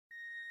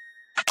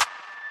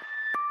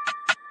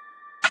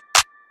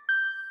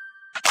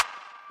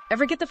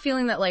Ever get the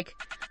feeling that, like,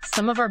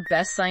 some of our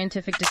best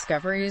scientific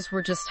discoveries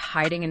were just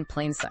hiding in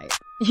plain sight?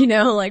 You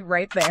know, like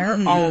right there,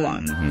 all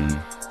along.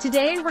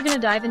 Today, we're going to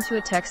dive into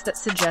a text that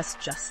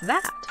suggests just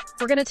that.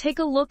 We're going to take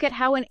a look at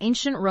how an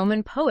ancient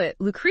Roman poet,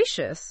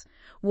 Lucretius,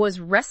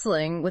 was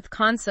wrestling with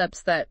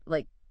concepts that,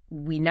 like,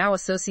 we now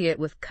associate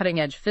with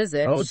cutting-edge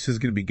physics. Oh, this is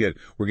going to be good.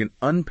 We're going to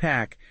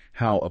unpack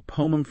how a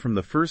poem from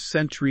the 1st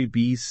century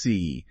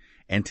BC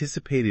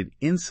anticipated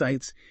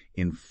insights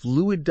in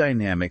fluid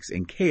dynamics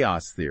and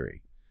chaos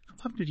theory.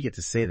 How did you get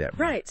to say that?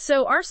 Right.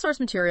 So our source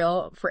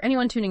material, for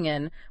anyone tuning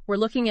in, we're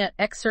looking at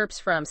excerpts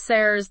from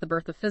Serres, The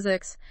Birth of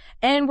Physics,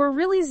 and we're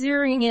really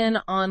zeroing in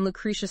on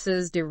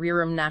Lucretius's De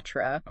Rerum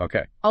Natura.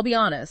 Okay. I'll be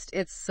honest,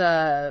 it's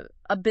a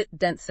bit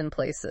dense in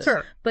places.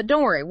 Sure. But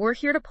don't worry, we're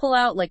here to pull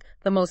out, like,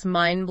 the most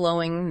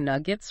mind-blowing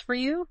nuggets for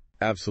you.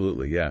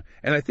 Absolutely, yeah.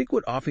 And I think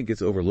what often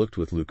gets overlooked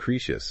with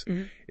Lucretius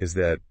is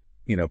that,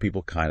 you know,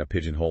 people kind of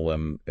pigeonhole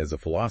him as a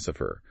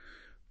philosopher.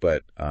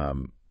 But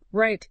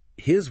right.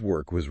 His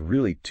work was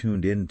really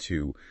tuned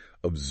into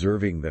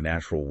observing the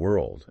natural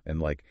world and,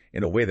 like,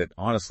 in a way that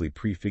honestly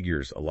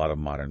prefigures a lot of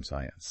modern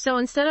science. So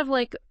instead of,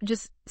 like,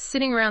 just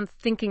sitting around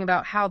thinking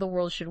about how the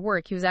world should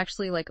work, he was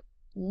actually, like,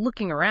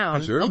 looking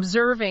around,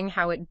 observing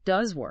how it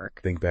does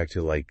work. Think back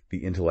to, like,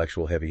 the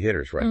intellectual heavy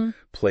hitters, right?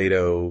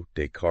 Plato,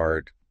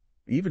 Descartes,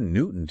 even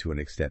Newton to an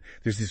extent.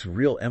 There's this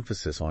real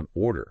emphasis on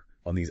order,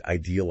 on these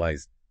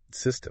idealized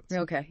systems.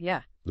 Okay,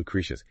 yeah.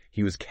 Lucretius,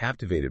 he was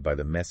captivated by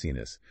the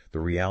messiness, the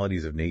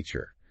realities of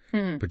nature,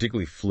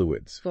 particularly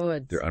fluids,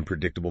 their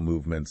unpredictable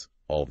movements,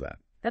 all of that.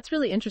 That's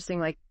really interesting.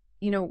 Like,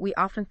 you know, we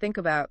often think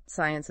about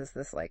science as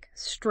this, like,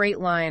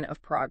 straight line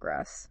of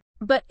progress.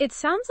 But it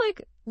sounds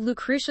like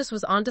Lucretius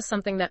was onto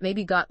something that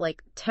maybe got,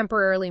 like,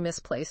 temporarily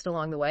misplaced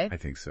along the way. I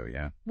think so,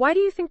 yeah. Why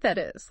do you think that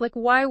is? Like,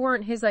 why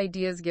weren't his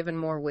ideas given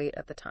more weight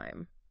at the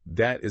time?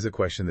 That is a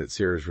question that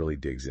Serres really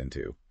digs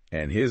into.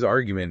 And his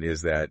argument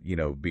is that, you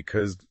know,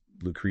 because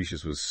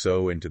Lucretius was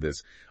so into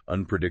this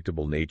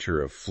unpredictable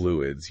nature of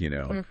fluids, you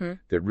know,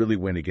 that really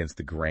went against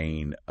the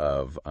grain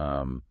of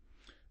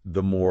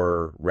the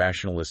more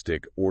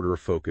rationalistic,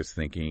 order-focused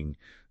thinking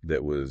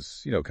that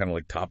was, you know, kind of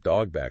like top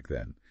dog back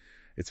then.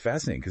 It's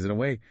fascinating because in a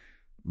way,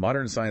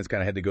 modern science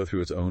kind of had to go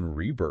through its own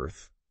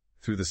rebirth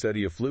through the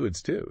study of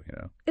fluids too, you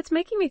know. It's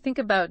making me think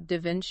about Da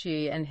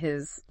Vinci and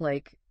his,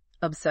 like,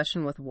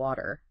 obsession with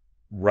water.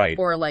 Right.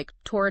 Or, like,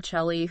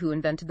 Torricelli, who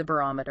invented the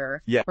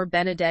barometer. Yeah. Or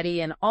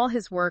Benedetti and all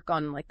his work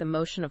on, like, the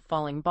motion of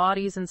falling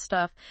bodies and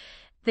stuff.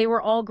 They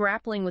were all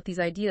grappling with these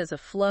ideas of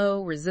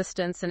flow,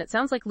 resistance, and it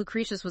sounds like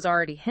Lucretius was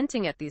already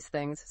hinting at these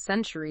things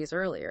centuries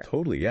earlier.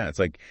 Totally, yeah. It's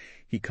like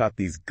he caught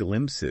these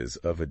glimpses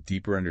of a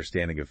deeper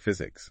understanding of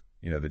physics,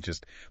 you know, that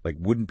just, like,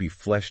 wouldn't be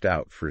fleshed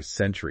out for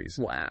centuries.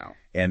 Wow.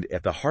 And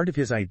at the heart of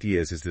his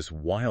ideas is this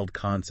wild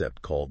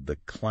concept called the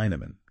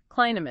Klinemen.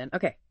 Klinemen.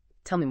 Okay.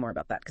 Tell me more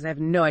about that, because I have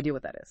no idea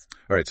what that is.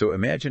 All right, so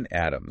imagine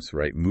atoms,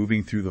 right,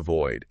 moving through the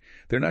void.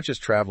 They're not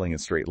just traveling in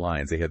straight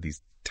lines. They have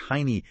these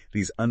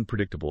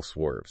unpredictable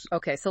swerves.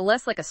 Okay, so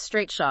less like a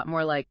straight shot,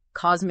 more like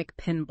cosmic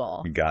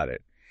pinball. You got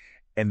it.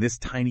 And this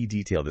tiny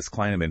detail, this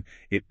Klinemen,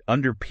 it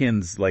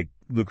underpins, like,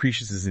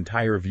 Lucretius's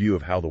entire view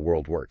of how the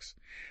world works.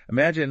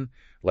 Imagine,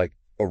 like,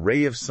 a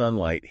ray of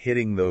sunlight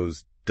hitting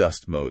those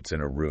dust motes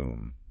in a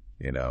room,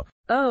 you know.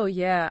 Oh,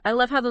 yeah. I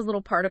love how those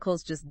little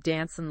particles just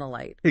dance in the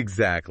light.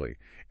 Exactly.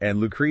 And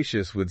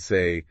Lucretius would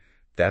say,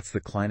 that's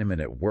the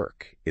Klinemen at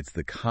work. It's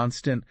the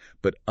constant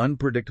but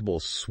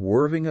unpredictable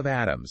swerving of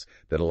atoms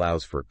that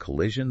allows for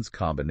collisions,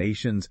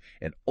 combinations,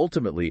 and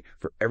ultimately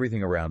for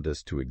everything around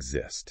us to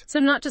exist. So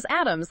not just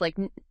atoms, like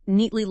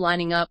neatly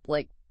lining up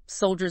like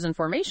soldiers in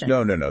formation.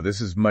 No.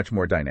 This is much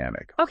more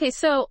dynamic. Okay,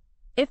 so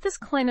if this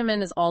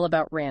Klinemen is all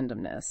about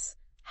randomness,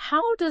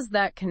 how does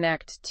that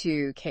connect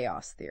to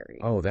chaos theory?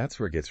 Oh, that's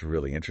where it gets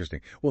really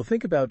interesting. Well,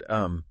 think about,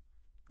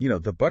 you know,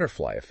 the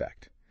butterfly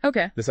effect.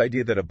 Okay. This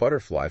idea that a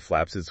butterfly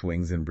flaps its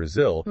wings in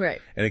Brazil,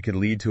 right, and it can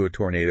lead to a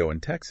tornado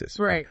in Texas.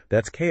 Right.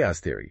 That's chaos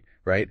theory,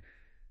 right?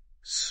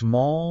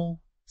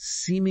 Small,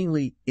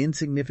 seemingly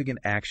insignificant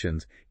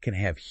actions can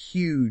have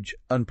huge,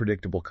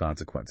 unpredictable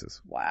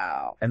consequences.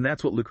 Wow. And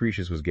that's what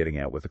Lucretius was getting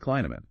at with the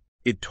Klinemen.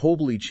 It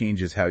totally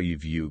changes how you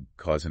view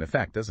cause and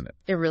effect, doesn't it?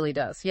 It really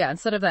does. Yeah.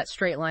 Instead of that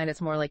straight line,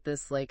 it's more like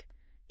this, like,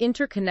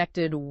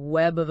 interconnected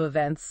web of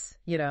events,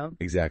 you know?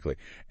 Exactly.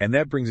 And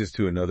that brings us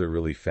to another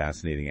really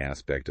fascinating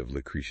aspect of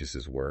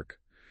Lucretius's work,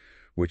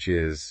 which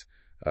is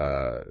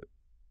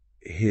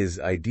his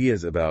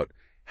ideas about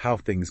how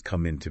things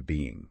come into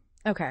being.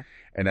 Okay.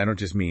 And I don't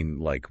just mean,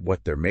 like,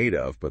 what they're made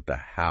of, but the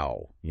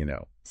how, you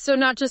know. So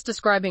not just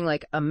describing,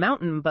 like, a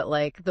mountain, but,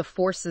 like, the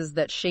forces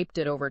that shaped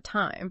it over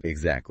time.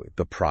 Exactly.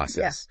 The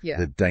process. Yeah.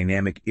 The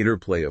dynamic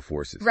interplay of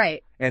forces.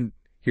 Right. And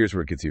here's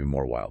where it gets even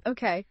more wild.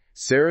 Okay.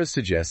 Serres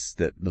suggests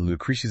that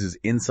Lucretius's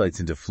insights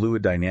into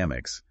fluid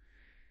dynamics,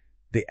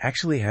 they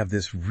actually have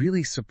this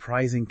really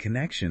surprising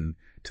connection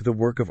to the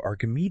work of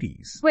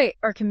Archimedes. Wait,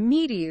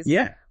 Archimedes?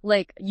 Yeah.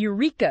 Like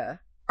Eureka,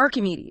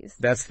 Archimedes.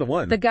 That's the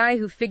one. The guy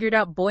who figured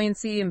out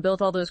buoyancy and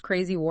built all those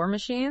crazy war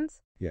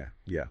machines?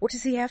 Yeah. What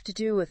does he have to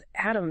do with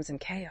atoms and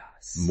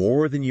chaos?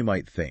 More than you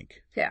might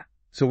think. Yeah.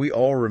 So we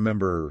all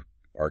remember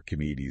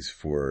Archimedes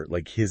for,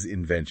 like, his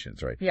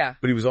inventions, right? Yeah.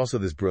 But he was also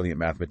this brilliant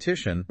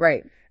mathematician.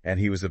 Right. And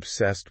he was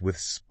obsessed with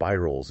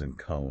spirals and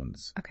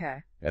cones. Okay.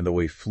 And the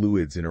way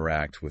fluids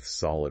interact with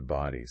solid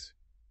bodies.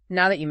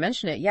 Now that you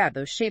mention it, yeah,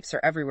 those shapes are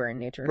everywhere in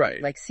nature.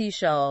 Right. Like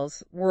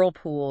seashells,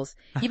 whirlpools,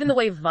 even the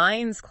way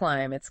vines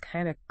climb. It's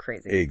kind of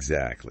crazy.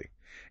 Exactly.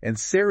 And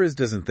Serres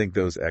doesn't think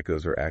those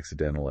echoes are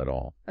accidental at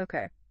all.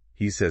 Okay.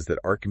 He says that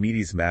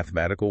Archimedes'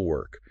 mathematical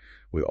work,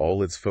 with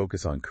all its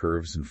focus on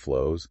curves and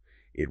flows,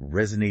 it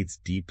resonates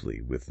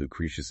deeply with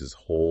Lucretius's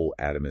whole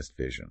atomist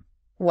vision.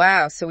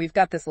 Wow. So we've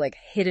got this like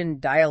hidden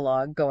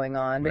dialogue going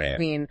on Man.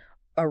 between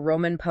a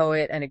Roman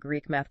poet and a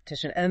Greek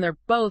mathematician. And they're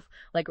both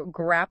like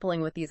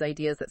grappling with these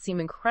ideas that seem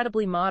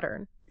incredibly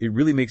modern. It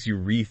really makes you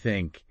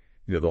rethink,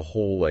 the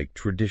whole like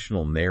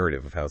traditional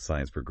narrative of how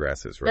science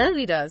progresses, right? It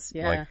really does.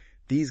 Yeah. Like,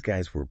 these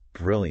guys were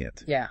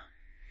brilliant. Yeah.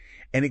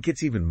 And it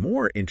gets even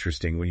more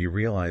interesting when you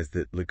realize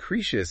that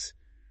Lucretius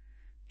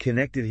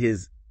connected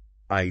his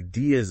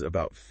ideas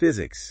about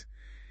physics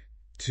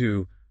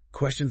to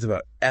questions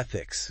about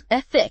ethics.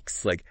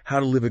 Ethics. Like how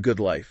to live a good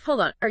life.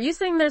 Hold on. Are you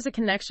saying there's a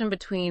connection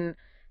between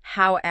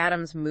how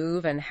atoms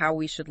move and how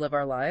we should live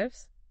our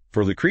lives?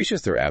 For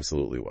Lucretius, there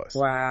absolutely was.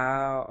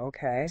 Wow.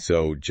 Okay.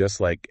 So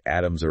just like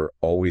atoms are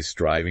always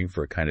striving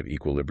for a kind of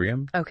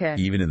equilibrium, Okay.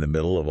 even in the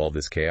middle of all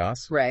this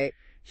chaos, Right.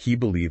 he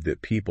believed that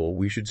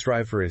we should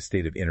strive for a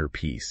state of inner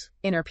peace,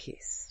 Inner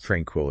peace.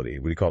 tranquility,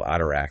 what he called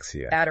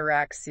ataraxia.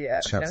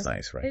 Ataraxia. Sounds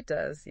nice, right? It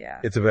does, yeah.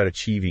 It's about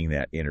achieving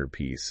that inner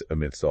peace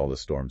amidst all the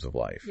storms of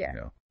life.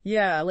 Yeah.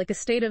 Yeah, like a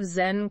state of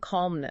Zen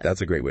calmness.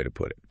 That's a great way to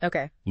put it.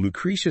 Okay.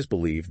 Lucretius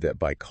believed that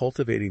by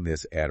cultivating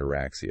this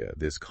ataraxia,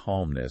 this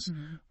calmness,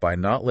 by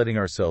not letting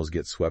ourselves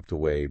get swept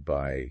away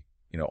by,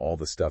 all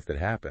the stuff that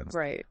happens,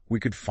 Right. we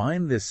could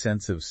find this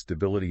sense of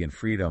stability and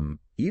freedom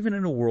even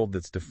in a world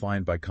that's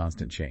defined by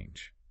constant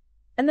change.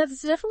 And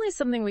that's definitely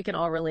something we can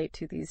all relate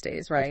to these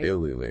days, right?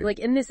 Absolutely. Like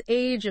in this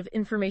age of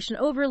information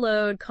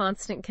overload,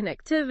 constant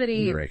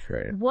connectivity.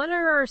 Right. What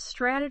are our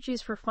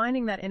strategies for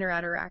finding that inner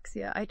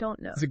ataraxia? I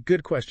don't know. It's a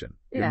good question.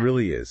 Yeah. It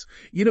really is.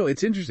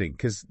 It's interesting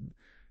because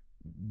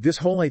this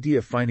whole idea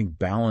of finding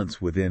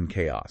balance within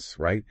chaos,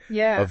 right?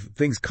 Yeah. Of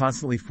things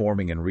constantly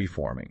forming and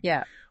reforming.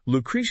 Yeah.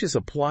 Lucretius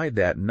applied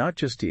that not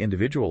just to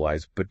individual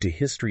lives, but to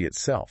history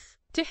itself.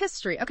 To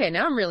history. Okay,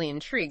 now I'm really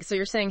intrigued. So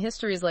you're saying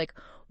history is like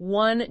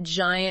one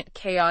giant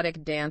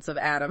chaotic dance of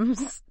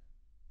atoms?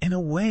 In a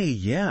way,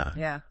 yeah.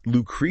 Yeah.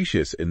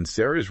 Lucretius, and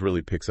Serres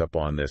really picks up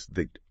on this,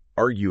 they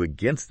argue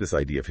against this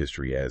idea of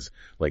history as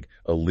like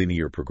a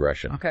linear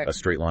progression, Okay. a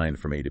straight line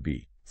from A to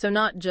B. So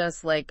not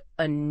just like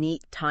a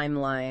neat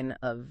timeline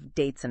of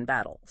dates and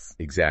battles.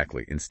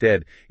 Exactly.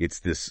 Instead, it's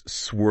this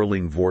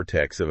swirling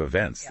vortex of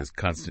events, this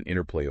constant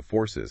interplay of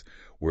forces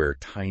where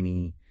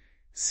tiny,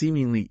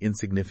 seemingly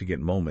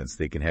insignificant moments,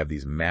 they can have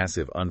these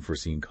massive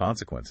unforeseen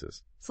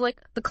consequences. So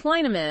like the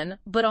Kleineman,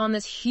 but on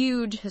this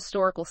huge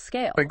historical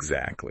scale.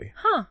 Exactly.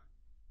 Huh.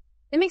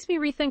 It makes me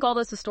rethink all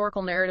those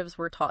historical narratives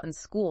we're taught in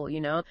school,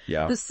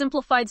 Yeah. The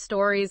simplified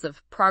stories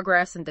of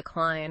progress and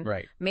decline.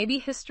 Right. Maybe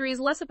history is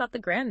less about the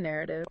grand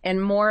narrative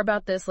and more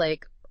about this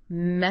like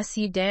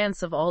messy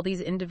dance of all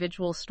these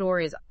individual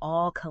stories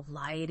all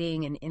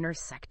colliding and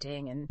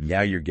intersecting and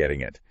Now you're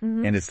getting it.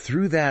 And it's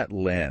through that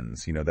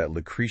lens, that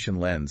Lucretian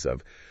lens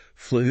of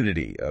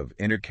fluidity, of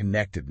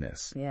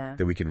interconnectedness, Yeah.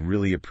 that we can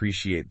really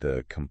appreciate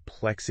the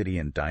complexity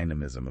and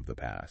dynamism of the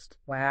past.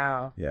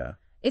 Wow. Yeah.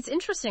 It's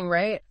interesting,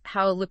 right?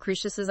 How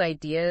Lucretius's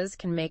ideas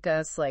can make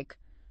us like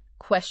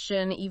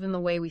question even the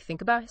way we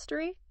think about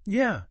history.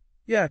 Yeah.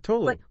 Yeah,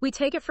 totally. Like we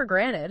take it for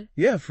granted,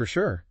 Yeah, for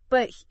sure.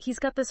 but he's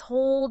got this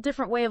whole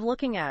different way of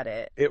looking at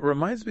it. It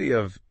reminds me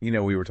of, we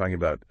were talking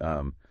about,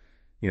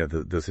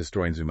 those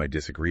historians we might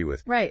disagree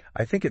with. Right.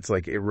 I think it's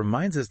like, it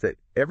reminds us that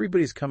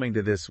everybody's coming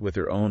to this with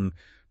their own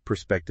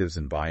perspectives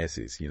and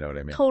biases. You know what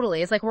I mean?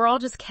 Totally. It's like we're all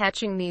just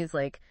catching these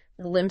like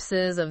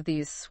glimpses of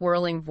these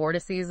swirling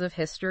vortices of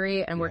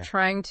history and we're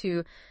trying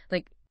to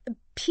like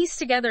piece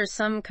together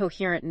some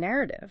coherent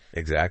narrative.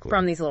 Exactly.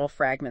 From these little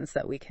fragments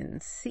that we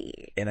can see.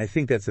 And I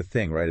think that's the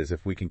thing, right? Is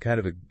if we can kind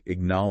of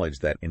acknowledge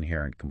that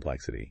inherent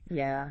complexity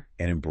Yeah.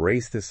 and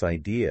embrace this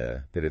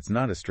idea that it's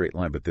not a straight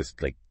line, but this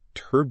like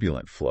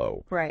turbulent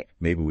flow. Right.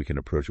 Maybe we can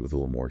approach it with a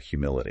little more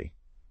humility,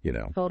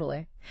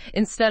 Totally.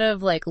 Instead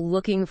of like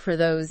looking for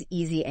those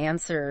easy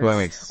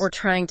answers or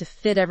trying to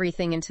fit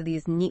everything into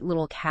these neat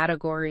little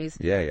categories.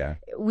 Yeah.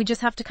 We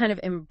just have to kind of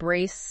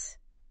embrace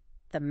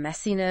the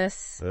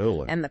messiness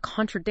Totally. and the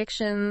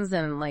contradictions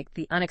and like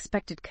the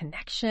unexpected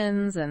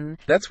connections and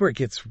That's where it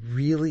gets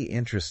really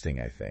interesting,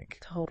 I think.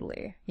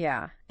 totally.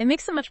 Yeah. It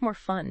makes it much more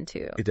fun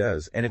too. It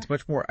does. And it's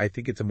much more, I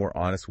think it's a more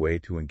honest way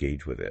to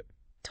engage with it.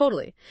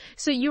 Totally.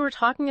 So you were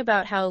talking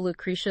about how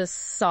Lucretius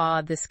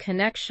saw this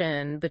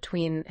connection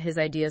between his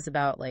ideas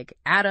about like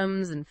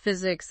atoms and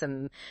physics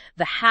and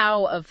the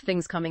how of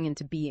things coming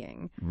into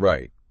being.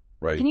 Right.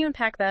 Can you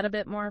unpack that a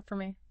bit more for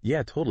me?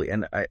 Yeah, totally.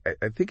 And I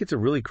think it's a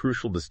really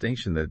crucial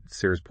distinction that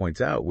Serres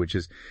points out, which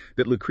is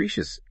that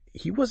Lucretius,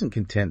 he wasn't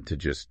content to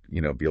just,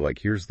 be like,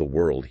 here's the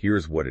world,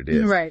 here's what it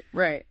is. Right,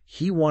 right.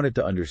 He wanted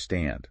to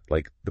understand,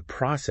 like, the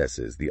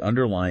processes, the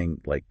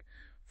underlying, like,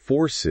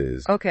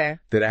 forces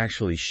that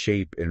actually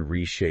shape and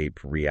reshape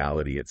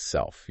reality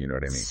itself. You know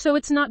what I mean? So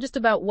it's not just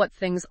about what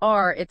things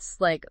are, it's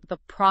like the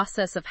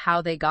process of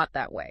how they got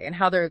that way and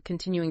how they're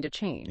continuing to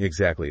change.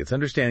 Exactly. It's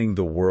understanding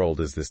the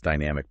world as this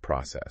dynamic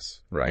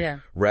process, right? Yeah.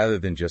 Rather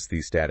than just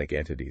these static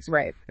entities.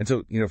 Right. And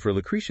so, for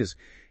Lucretius,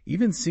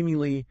 even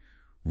seemingly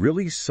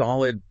really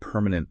solid,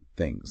 permanent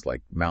things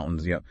like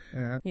mountains,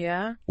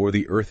 Yeah. or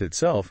the earth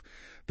itself,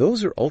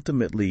 those are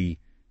ultimately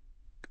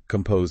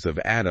composed of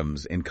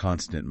atoms in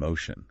constant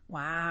motion.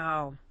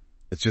 Wow.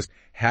 It's just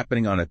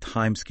happening on a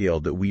time scale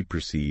that we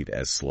perceive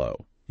as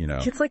slow,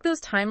 It's like those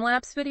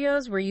time-lapse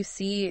videos where you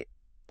see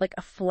like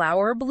a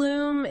flower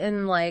bloom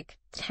in like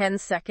 10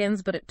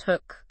 seconds, but it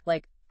took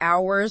like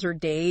hours or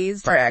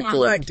days to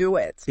actually do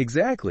it.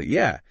 Exactly,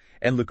 yeah.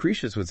 And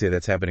Lucretius would say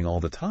that's happening all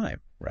the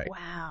time, right?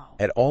 Wow.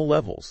 At all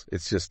levels.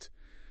 It's just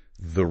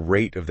the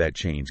rate of that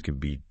change can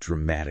be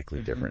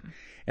dramatically different.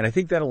 And I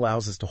think that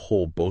allows us to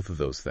hold both of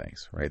those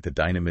things, right? The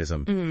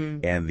dynamism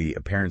and the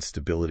apparent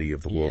stability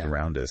of the world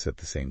around us at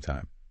the same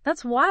time.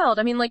 That's wild.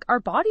 I mean, like, our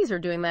bodies are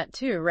doing that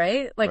too,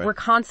 right? Like, we're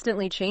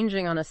constantly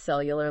changing on a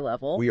cellular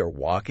level. We are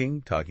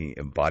talking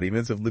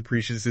embodiments of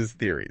Lucretius's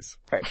theories.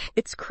 Right.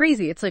 It's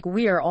crazy. It's like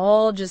we are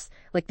all just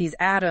like these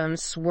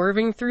atoms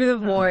swerving through the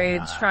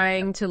void,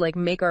 trying to like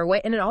make our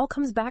way. And it all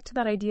comes back to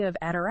that idea of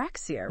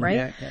ataraxia,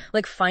 right? Yeah.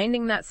 Like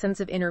finding that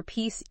sense of inner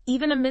peace,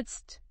 even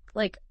amidst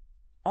like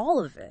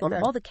all of it,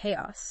 all the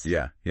chaos.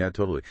 Yeah,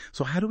 totally.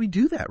 So how do we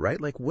do that, right?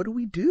 Like, what do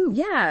we do?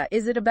 Yeah.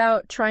 Is it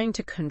about trying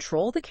to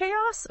control the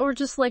chaos or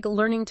just like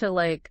learning to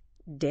like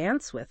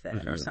dance with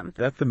it or something?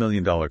 That's the $1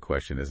 million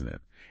question, isn't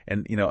it?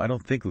 And, I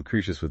don't think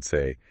Lucretius would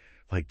say,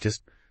 like,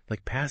 just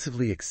like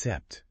passively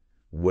accept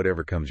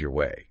whatever comes your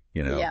way,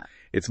 Yeah.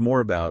 It's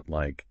more about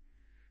like,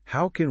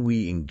 how can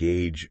we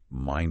engage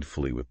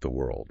mindfully with the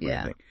world?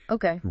 Yeah. Right?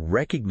 Okay.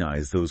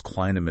 Recognize those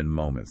Kleineman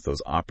moments,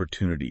 those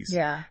opportunities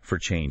for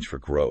change, for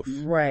growth.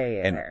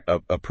 Right. And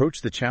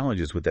approach the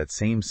challenges with that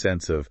same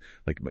sense of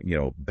like,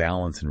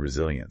 balance and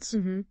resilience.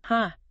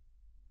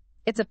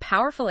 It's a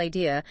powerful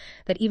idea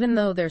that even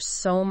though there's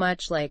so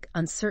much like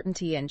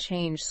uncertainty and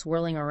change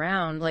swirling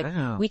around,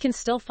 like we can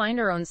still find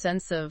our own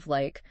sense of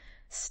like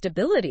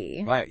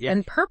stability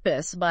and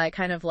purpose by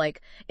kind of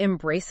like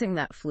embracing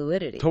that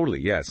fluidity. Totally.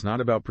 Yeah. It's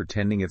not about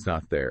pretending it's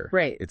not there.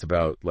 Right. It's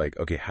about like,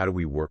 okay, how do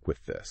we work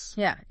with this?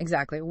 Yeah,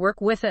 exactly.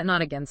 Work with it,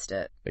 not against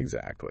it.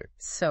 Exactly.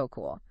 So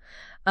cool.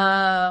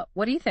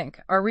 What do you think?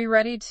 Are we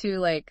ready to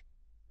like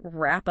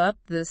wrap up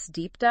this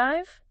deep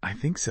dive? I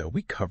think so.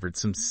 We covered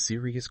some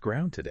serious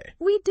ground today.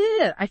 We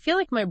did. I feel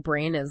like my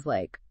brain is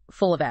like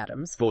full of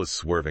atoms. Full of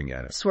swerving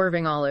atoms.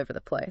 Swerving all over the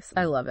place.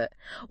 I love it.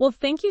 Well,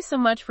 thank you so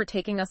much for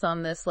taking us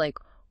on this like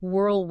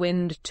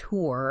whirlwind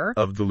tour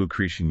of the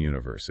Lucretian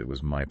universe. It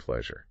was my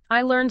pleasure.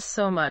 I learned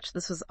so much.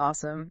 This was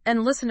awesome.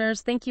 And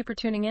listeners, thank you for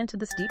tuning in to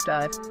this deep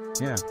dive.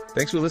 Yeah.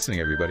 Thanks for listening,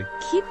 everybody.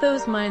 Keep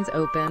those minds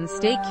open,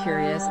 stay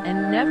curious,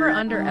 and never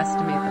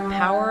underestimate the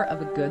power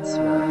of a good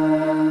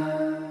swerve.